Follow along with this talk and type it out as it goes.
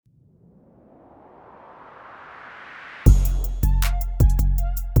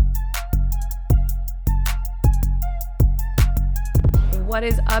What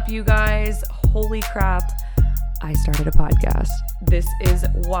is up, you guys? Holy crap. I started a podcast. This is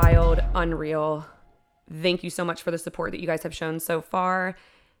wild, unreal. Thank you so much for the support that you guys have shown so far.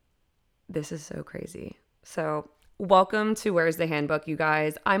 This is so crazy. So, welcome to Where's the Handbook, you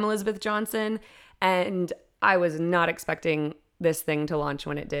guys. I'm Elizabeth Johnson, and I was not expecting this thing to launch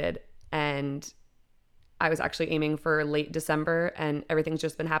when it did. And I was actually aiming for late December, and everything's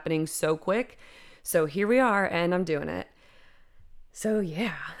just been happening so quick. So here we are, and I'm doing it. So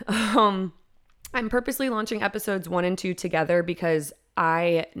yeah, I'm purposely launching episodes 1 and 2 together because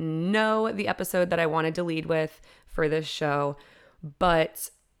I know the episode that I wanted to lead with for this show, but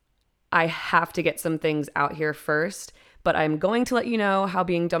I have to get some things out here first. But I'm going to let you know how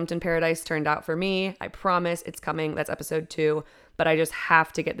Being Dumped in Paradise turned out for me. I promise it's coming. That's episode 2. But I just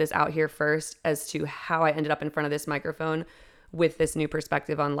have to get this out here first as to how I ended up in front of this microphone with this new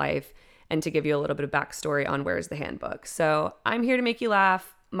perspective on life, and to give you a little bit of backstory on Where's the Handbook. So I'm here to make you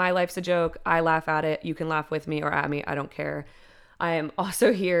laugh. My life's a joke. I laugh at it. You can laugh with me or at me. I don't care. I am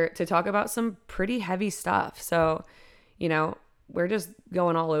also here to talk about some pretty heavy stuff. So, we're just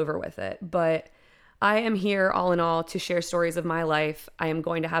going all over with it. But I am here all in all to share stories of my life. I am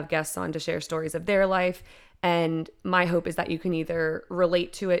going to have guests on to share stories of their life. And my hope is that you can either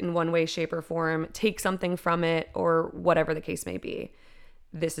relate to it in one way, shape, or form, take something from it, or whatever the case may be.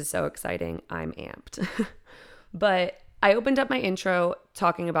 This is so exciting. I'm amped. But I opened up my intro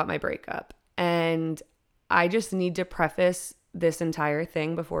talking about my breakup, and I just need to preface this entire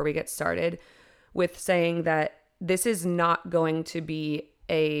thing before we get started with saying that this is not going to be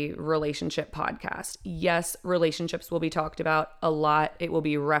a relationship podcast. Yes, relationships will be talked about a lot. It will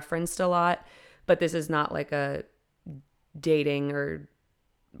be referenced a lot, but this is not like a dating or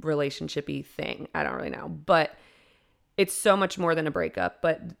relationship-y thing. I don't really know, but it's so much more than a breakup.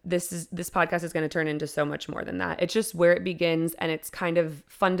 But this podcast is going to turn into so much more than that. It's just where it begins, and it's kind of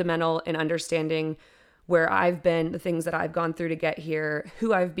fundamental in understanding where I've been, the things that I've gone through to get here,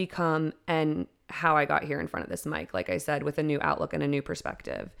 who I've become, and how I got here in front of this mic, like I said, with a new outlook and a new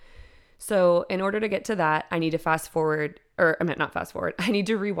perspective. So in order to get to that, I need to I need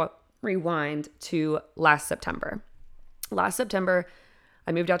to rewind to last September. Last September,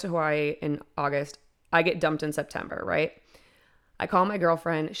 I moved out to Hawaii in August. I get dumped in September, right? I call my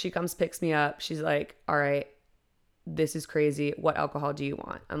girlfriend. She comes, picks me up. She's like, all right, this is crazy. What alcohol do you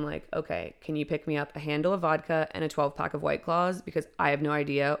want? I'm like, okay, can you pick me up a handle of vodka and a 12-pack of White Claws? Because I have no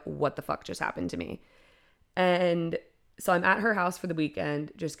idea what the fuck just happened to me. And so I'm at her house for the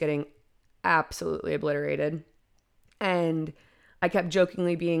weekend, just getting absolutely obliterated. And I kept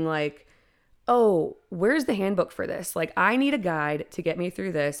jokingly being like, oh, where's the handbook for this? Like, I need a guide to get me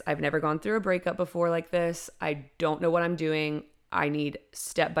through this. I've never gone through a breakup before like this. I don't know what I'm doing. I need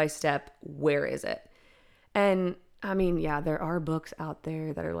step by step. Where is it? And I mean, yeah, there are books out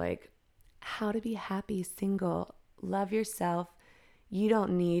there that are like, how to be happy single, love yourself, you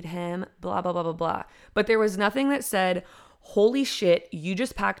don't need him, blah, blah, blah, blah, blah. But there was nothing that said, holy shit, you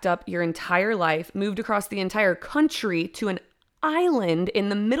just packed up your entire life, moved across the entire country to an island in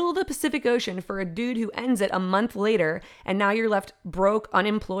the middle of the Pacific Ocean for a dude who ends it a month later, and now you're left broke,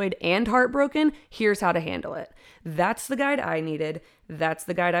 unemployed, and heartbroken. Here's how to handle it. That's the guide I needed. That's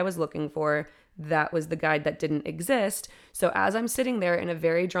the guide I was looking for. That was the guide that didn't exist. So as I'm sitting there in a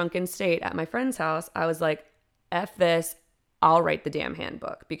very drunken state at my friend's house, I was like, F this, I'll write the damn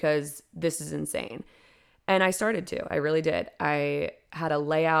handbook because this is insane. And I started to. I really did. I had a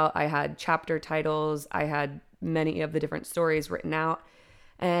layout. I had chapter titles. I had many of the different stories written out.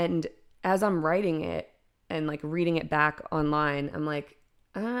 And as I'm writing it and like reading it back online, I'm like,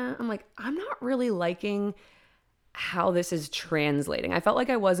 I'm not really liking how this is translating. I felt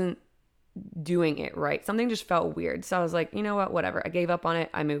like I wasn't doing it right. Something just felt weird. So I was like, you know what, whatever. I gave up on it.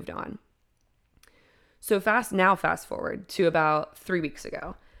 I moved on. So fast forward to about 3 weeks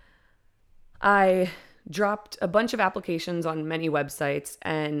ago. I dropped a bunch of applications on many websites,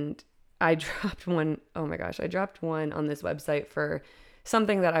 and I dropped one on this website for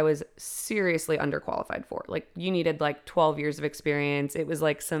something that I was seriously underqualified for. Like, you needed like 12 years of experience. It was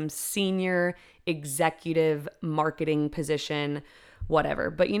like some senior executive marketing position, whatever.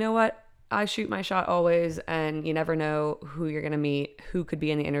 But you know what? I shoot my shot always, and you never know who you're going to meet, who could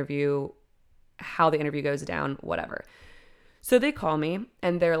be in the interview, how the interview goes down, whatever. So they call me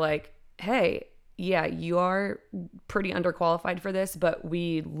and they're like, hey, yeah, you are pretty underqualified for this, but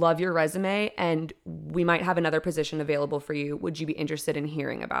we love your resume and we might have another position available for you. Would you be interested in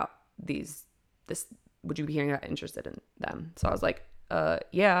hearing about interested in them? So I was like,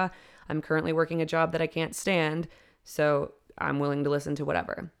 yeah, I'm currently working a job that I can't stand, so I'm willing to listen to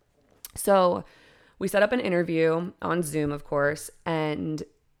whatever. So we set up an interview on Zoom, of course, and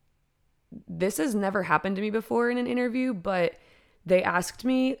this has never happened to me before in an interview, but they asked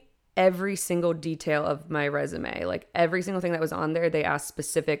me every single detail of my resume. Like every single thing that was on there, they asked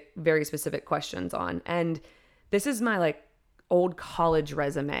very specific questions on. And this is my like old college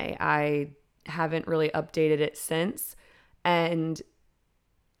resume. I haven't really updated it since. And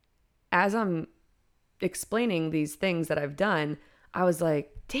as I'm explaining these things that I've done, I was like,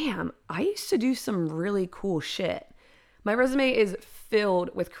 damn, I used to do some really cool shit. My resume is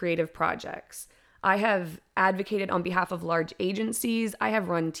filled with creative projects. I have advocated on behalf of large agencies. I have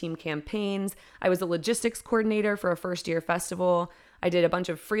run team campaigns. I was a logistics coordinator for a first-year festival. I did a bunch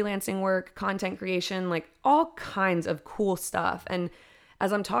of freelancing work, content creation, like all kinds of cool stuff. And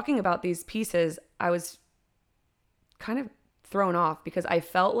as I'm talking about these pieces, I was kind of thrown off because I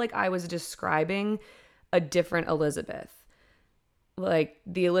felt like I was describing a different Elizabeth. Like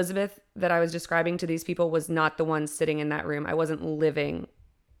the Elizabeth that I was describing to these people was not the one sitting in that room. I wasn't living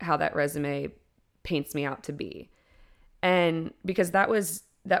how that resume paints me out to be. And because that was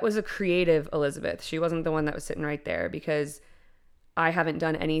a creative Elizabeth. She wasn't the one that was sitting right there, because I haven't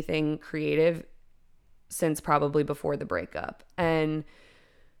done anything creative since probably before the breakup. And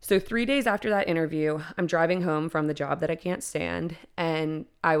so 3 days after that interview, I'm driving home from the job that I can't stand, and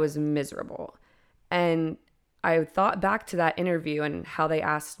I was miserable. And I thought back to that interview and how they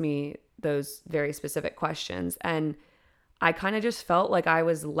asked me those very specific questions. And I kind of just felt like I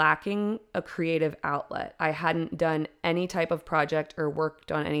was lacking a creative outlet. I hadn't done any type of project or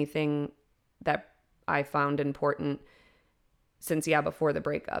worked on anything that I found important since, before the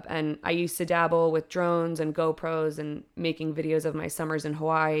breakup. And I used to dabble with drones and GoPros and making videos of my summers in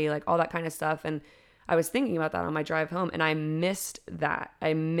Hawaii, like all that kind of stuff. And I was thinking about that on my drive home, and I missed that.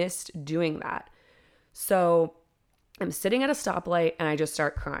 I missed doing that. So I'm sitting at a stoplight and I just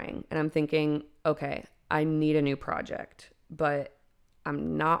start crying, and I'm thinking, okay, I need a new project, but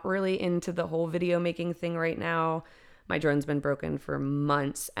I'm not really into the whole video making thing right now. My drone's been broken for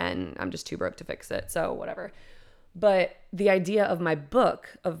months and I'm just too broke to fix it. So whatever. But the idea of my book,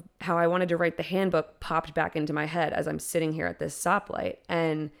 of how I wanted to write the handbook, popped back into my head as I'm sitting here at this stoplight.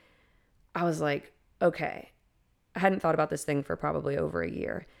 And I was like, okay, I hadn't thought about this thing for probably over a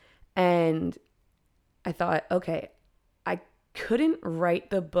year. And I thought, okay, I couldn't write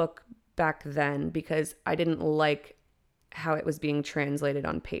the book back then because I didn't like how it was being translated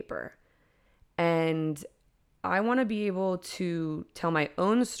on paper. And I want to be able to tell my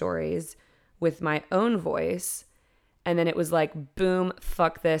own stories with my own voice. And then it was like, boom,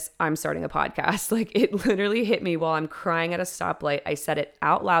 fuck this, I'm starting a podcast. Like it literally hit me while I'm crying at a stoplight. I said it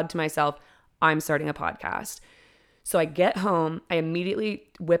out loud to myself, I'm starting a podcast. So I get home, I immediately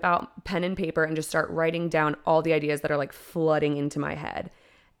whip out pen and paper and just start writing down all the ideas that are like flooding into my head.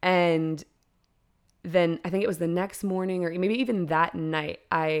 And then I think it was the next morning or maybe even that night,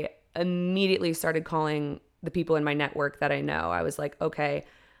 I immediately started calling the people in my network that I know. I was like, okay,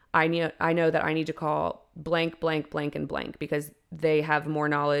 I know that I need to call blank, blank, blank, and blank because they have more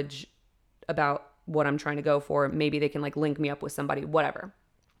knowledge about what I'm trying to go for. Maybe they can like link me up with somebody, whatever.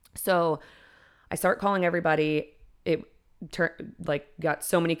 So I start calling everybody. It got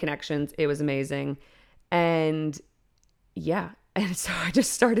so many connections. It was amazing. And so I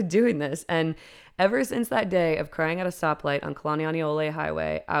just started doing this. And ever since that day of crying at a stoplight on Kalanianiole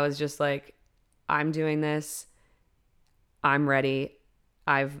Highway, I was just like, I'm doing this. I'm ready.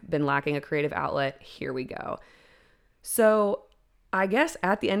 I've been lacking a creative outlet. Here we go. So I guess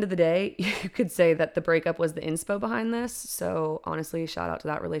at the end of the day, you could say that the breakup was the inspo behind this. So honestly, shout out to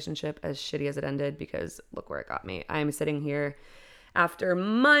that relationship, as shitty as it ended, because look where it got me. I'm sitting here after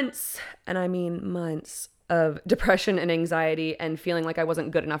months, and I mean months, of depression and anxiety and feeling like I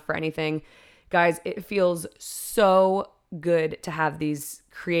wasn't good enough for anything. Guys, it feels so good to have these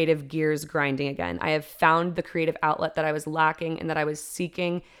creative gears grinding again. I have found the creative outlet that I was lacking and that I was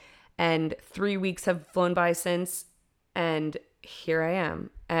seeking, and 3 weeks have flown by since, and here I am,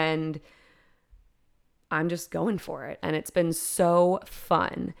 and I'm just going for it. And it's been so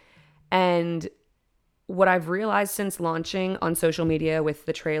fun. And what I've realized since launching on social media with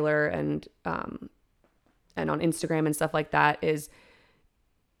the trailer and on Instagram and stuff like that is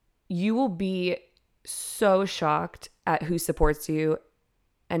you will be so shocked at who supports you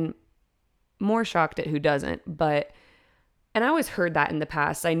and more shocked at who doesn't. And I always heard that in the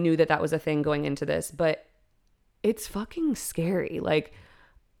past. I knew that that was a thing going into this, but it's fucking scary. Like,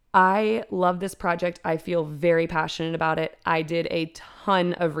 I love this project. I feel very passionate about it. I did a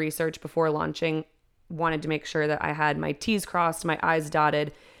ton of research before launching, wanted to make sure that I had my T's crossed, my I's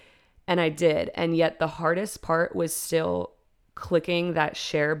dotted, and I did. And yet the hardest part was still clicking that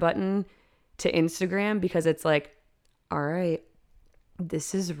share button to Instagram because it's like, all right,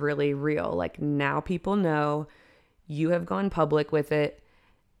 this is really real. Like now people know you have gone public with it.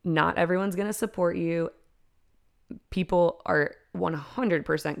 Not everyone's going to support you. People are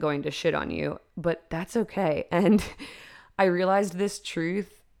 100% going to shit on you, but that's okay. And I realized this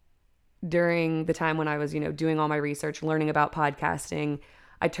truth during the time when I was, doing all my research, learning about podcasting.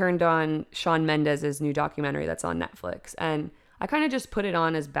 I turned on Shawn Mendes's new documentary that's on Netflix, and I kind of just put it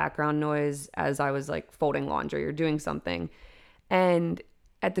on as background noise as I was like folding laundry or doing something. And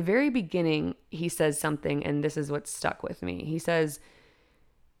at the very beginning, he says something, and this is what stuck with me. He says,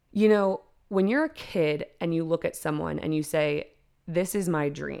 when you're a kid and you look at someone and you say, this is my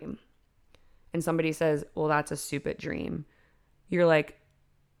dream, and somebody says, well, that's a stupid dream, you're like,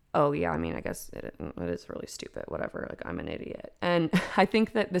 oh yeah, I mean, I guess it is really stupid, whatever, like I'm an idiot. And I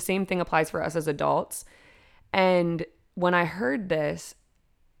think that the same thing applies for us as adults. And when I heard this,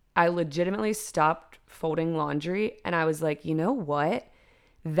 I legitimately stopped folding laundry and I was like, you know what?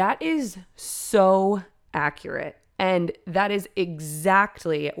 That is so accurate. And that is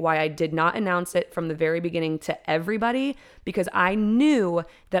exactly why I did not announce it from the very beginning to everybody, because I knew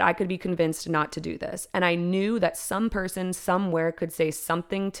that I could be convinced not to do this. And I knew that some person somewhere could say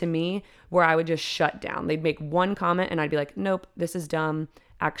something to me where I would just shut down. They'd make one comment and I'd be like, nope, this is dumb.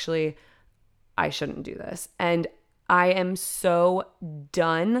 Actually, I shouldn't do this. And I am so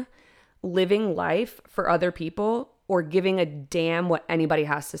done living life for other people or giving a damn what anybody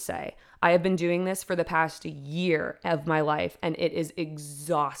has to say. I have been doing this for the past year of my life, and it is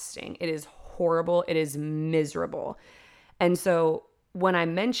exhausting. It is horrible. It is miserable. And so when I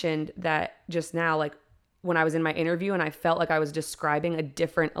mentioned that just now, like when I was in my interview and I felt like I was describing a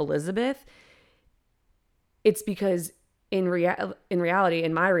different Elizabeth, it's because in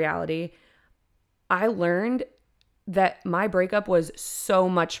my reality, I learned that my breakup was so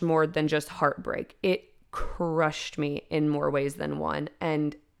much more than just heartbreak. It crushed me in more ways than one,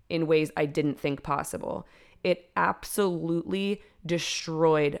 and in ways I didn't think possible. It absolutely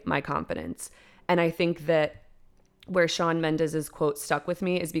destroyed my confidence. And I think that where Shawn Mendes's quote stuck with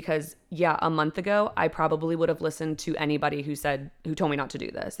me is because, yeah, a month ago, I probably would have listened to anybody who told me not to do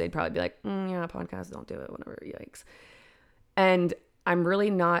this. They'd probably be like, yeah, podcasts, don't do it, whatever, yikes. And I'm really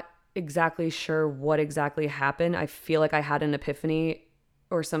not exactly sure what exactly happened. I feel like I had an epiphany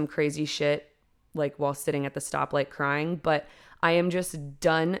or some crazy shit, like while sitting at the stoplight crying, but I am just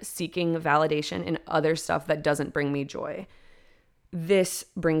done seeking validation in other stuff that doesn't bring me joy. This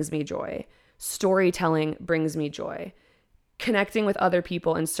brings me joy. Storytelling brings me joy. Connecting with other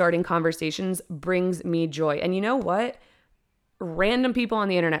people and starting conversations brings me joy. And you know what? Random people on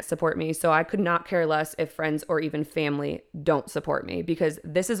the internet support me, so I could not care less if friends or even family don't support me, because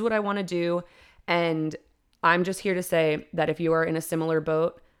this is what I want to do. And I'm just here to say that if you are in a similar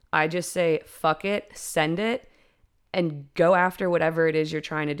boat, I just say, fuck it, send it, and go after whatever it is you're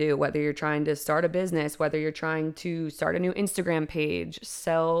trying to do, whether you're trying to start a business, whether you're trying to start a new Instagram page,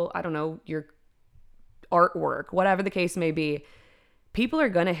 sell, I don't know, your artwork, whatever the case may be. People are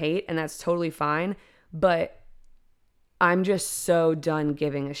going to hate, and that's totally fine, but I'm just so done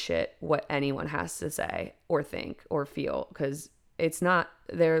giving a shit what anyone has to say or think or feel, because it's not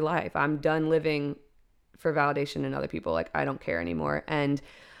their life. I'm done living for validation in other people. Like, I don't care anymore. And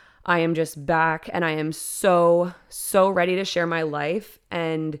I am just back, and I am so, so ready to share my life.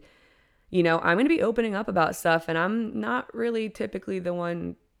 And, I'm going to be opening up about stuff, and I'm not really typically the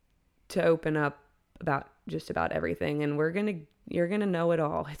one to open up about just about everything. And you're going to know it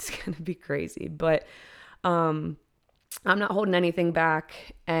all. It's going to be crazy, but, I'm not holding anything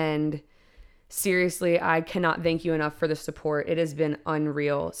back. And seriously, I cannot thank you enough for the support. It has been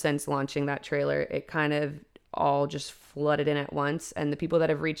unreal since launching that trailer. It kind of all just flooded in at once. And the people that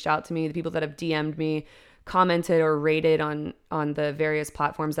have reached out to me, the people that have DM'd me, commented or rated on the various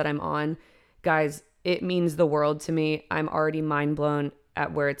platforms that I'm on, guys, it means the world to me. I'm already mind blown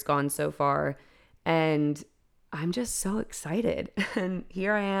at where it's gone so far. And I'm just so excited. And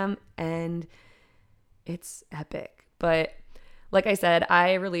here I am, and it's epic. But like I said,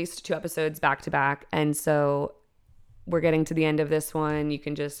 I released 2 episodes back to back. And so we're getting to the end of this one. You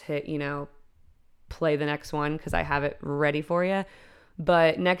can just hit, play the next one because I have it ready for you.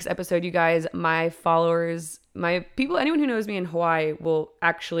 But next episode, you guys, my followers, my people, anyone who knows me in Hawaii will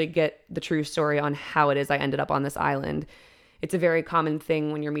actually get the true story on how it is I ended up on this island. It's a very common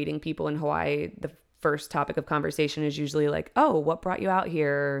thing when you're meeting people in Hawaii. The first topic of conversation is usually like, oh, what brought you out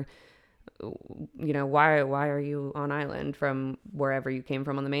here? Why are you on island from wherever you came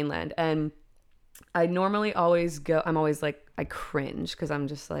from on the mainland? And I normally always go, I'm always like, I cringe because I'm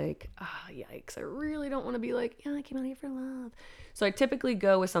just like, yikes, I really don't want to be like, yeah, I came out here for love. So I typically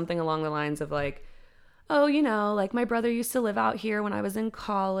go with something along the lines of like, oh, like my brother used to live out here when I was in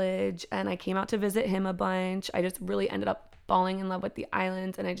college and I came out to visit him a bunch. I just really ended up falling in love with the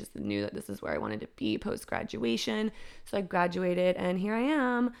island and I just knew that this is where I wanted to be post-graduation. So I graduated and here I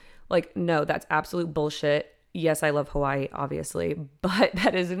am. Like, no, that's absolute bullshit. Yes, I love Hawaii, obviously, but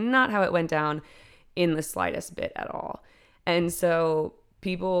that is not how it went down in the slightest bit at all. And so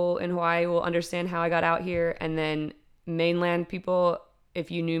people in Hawaii will understand how I got out here. And then mainland people,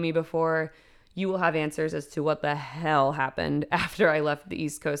 if you knew me before, you will have answers as to what the hell happened after I left the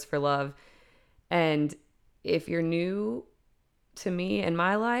East Coast for love. And if you're new to me and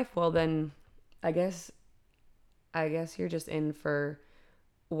my life, well then I guess you're just in for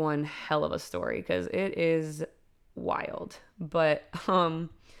one hell of a story because it is wild. But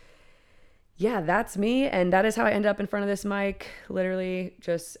yeah, that's me. And that is how I ended up in front of this mic, literally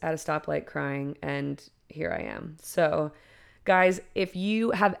just at a stoplight crying. And here I am. So guys, if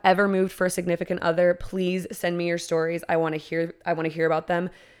you have ever moved for a significant other, please send me your stories. I want to hear about them.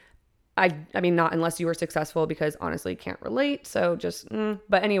 I mean, not unless you were successful, because honestly can't relate. So just,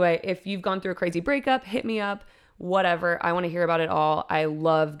 but anyway, if you've gone through a crazy breakup, hit me up, whatever. I want to hear about it all. I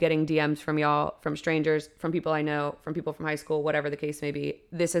love getting DMs from y'all, from strangers, from people I know, from people from high school, whatever the case may be.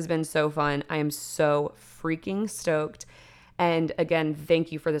 This has been so fun. I am so freaking stoked. And again,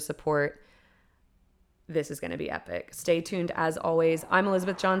 thank you for the support. This is going to be epic. Stay tuned as always. I'm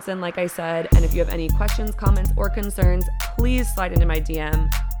Elizabeth Johnson, like I said. And if you have any questions, comments, or concerns, please slide into my DM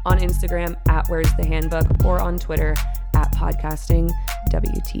on Instagram at Where's the Handbook or on Twitter at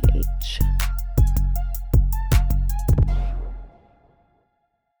podcastingwth.